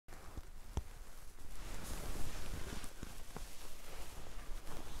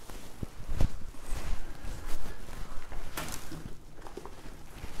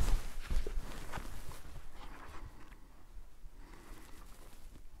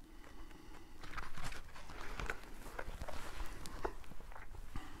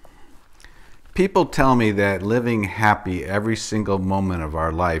People tell me that living happy every single moment of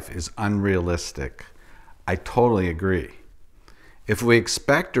our life is unrealistic. I totally agree. If we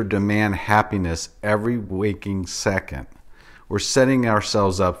expect or demand happiness every waking second, we're setting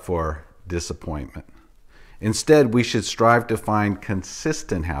ourselves up for disappointment. Instead, we should strive to find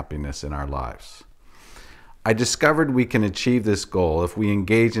consistent happiness in our lives. I discovered we can achieve this goal if we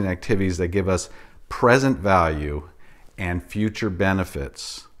engage in activities that give us present value and future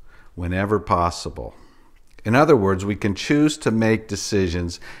benefits whenever possible. In other words, we can choose to make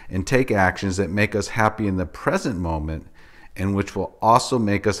decisions and take actions that make us happy in the present moment and which will also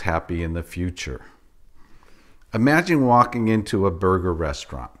make us happy in the future. Imagine walking into a burger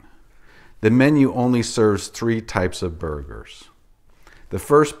restaurant. The menu only serves 3 types of burgers. The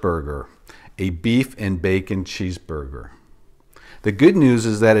first burger, a beef and bacon cheeseburger. The good news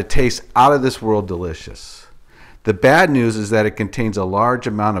is that it tastes out of this world delicious. The bad news is that it contains a large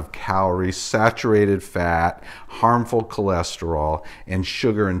amount of calories, saturated fat, harmful cholesterol, and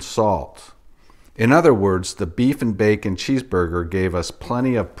sugar and salt. In other words, the beef and bacon cheeseburger gave us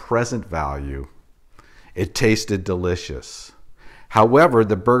plenty of present value. It tasted delicious. However,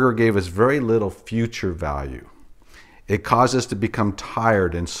 the burger gave us very little future value. It caused us to become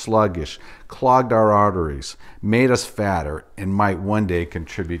tired and sluggish, clogged our arteries, made us fatter, and might one day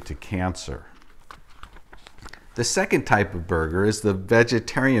contribute to cancer. The second type of burger is the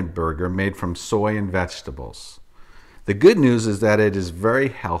vegetarian burger made from soy and vegetables. The good news is that it is very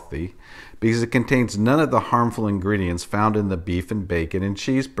healthy because it contains none of the harmful ingredients found in the beef and bacon and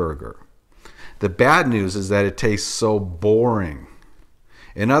cheeseburger. The bad news is that it tastes so boring.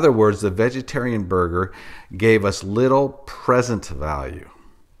 In other words, the vegetarian burger gave us little present value.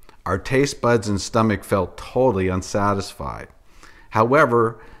 Our taste buds and stomach felt totally unsatisfied.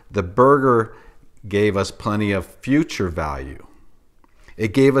 However, the burger gave us plenty of future value.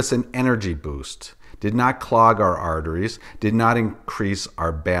 It gave us an energy boost, did not clog our arteries, did not increase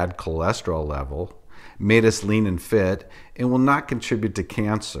our bad cholesterol level, made us lean and fit, and will not contribute to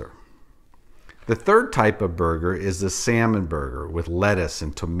cancer. The third type of burger is the salmon burger with lettuce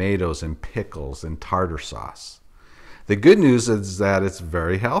and tomatoes and pickles and tartar sauce. The good news is that it's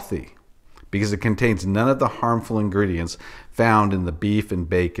very healthy because it contains none of the harmful ingredients found in the beef and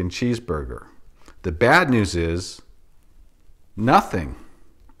bacon cheeseburger. The bad news is nothing.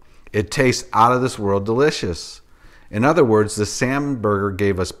 It tastes out of this world delicious. In other words, the salmon burger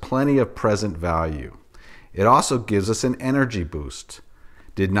gave us plenty of present value. It also gives us an energy boost.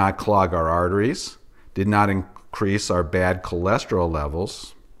 Did not clog our arteries, did not increase our bad cholesterol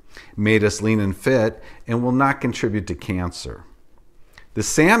levels, made us lean and fit, and will not contribute to cancer. The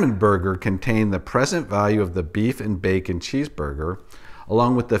salmon burger contained the present value of the beef and bacon cheeseburger,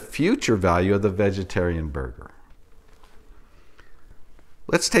 along with the future value of the vegetarian burger.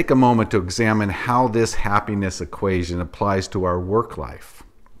 Let's take a moment to examine how this happiness equation applies to our work life.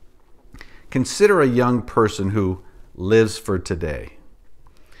 Consider a young person who lives for today.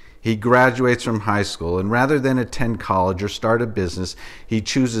 He graduates from high school, and rather than attend college or start a business, he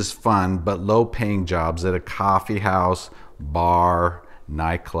chooses fun but low-paying jobs at a coffee house, bar,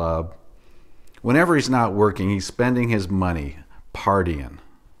 nightclub. Whenever he's not working, he's spending his money partying.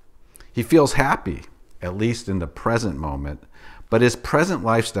 He feels happy, at least in the present moment, but his present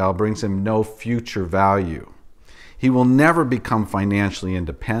lifestyle brings him no future value. He will never become financially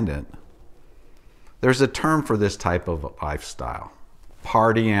independent. There's a term for this type of lifestyle: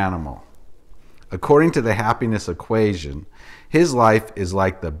 party animal. According to the happiness equation, his life is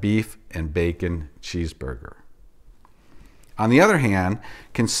like the beef and bacon cheeseburger. On the other hand,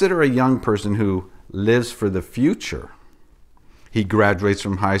 consider a young person who lives for the future. He graduates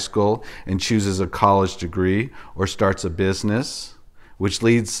from high school and chooses a college degree or starts a business, which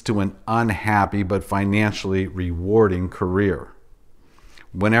leads to an unhappy but financially rewarding career.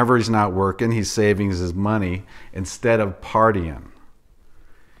 Whenever he's not working, he's saving his money instead of partying.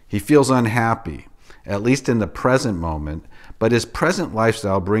 He feels unhappy, at least in the present moment, but his present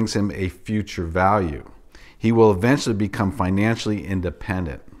lifestyle brings him a future value. He will eventually become financially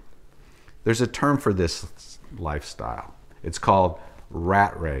independent. There's a term for this lifestyle. It's called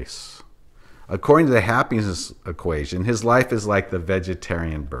rat race. According to the happiness equation, his life is like the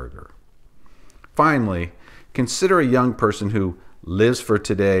vegetarian burger. Finally, consider a young person who lives for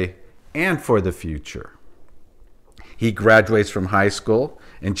today and for the future. He graduates from high school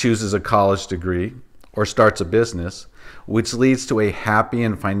and chooses a college degree or starts a business, which leads to a happy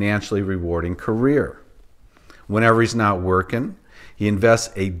and financially rewarding career. Whenever he's not working, he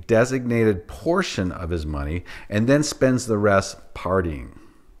invests a designated portion of his money and then spends the rest partying.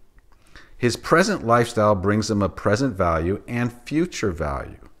 His present lifestyle brings him a present value and future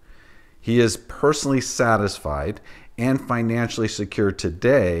value. He is personally satisfied and financially secure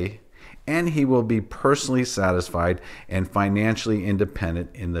today, and he will be personally satisfied and financially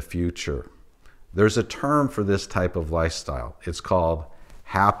independent in the future. There's a term for this type of lifestyle. It's called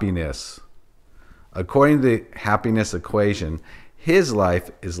happiness. According to the happiness equation, his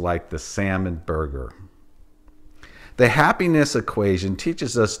life is like the salmon burger. The happiness equation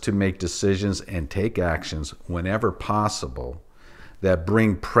teaches us to make decisions and take actions whenever possible that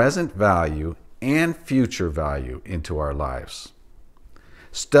bring present value and future value into our lives.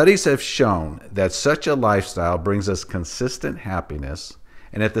 Studies have shown that such a lifestyle brings us consistent happiness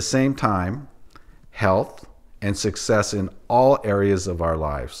and at the same time, health and success in all areas of our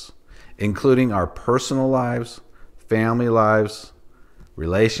lives, including our personal lives, family lives,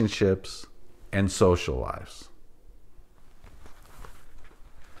 relationships, and social lives.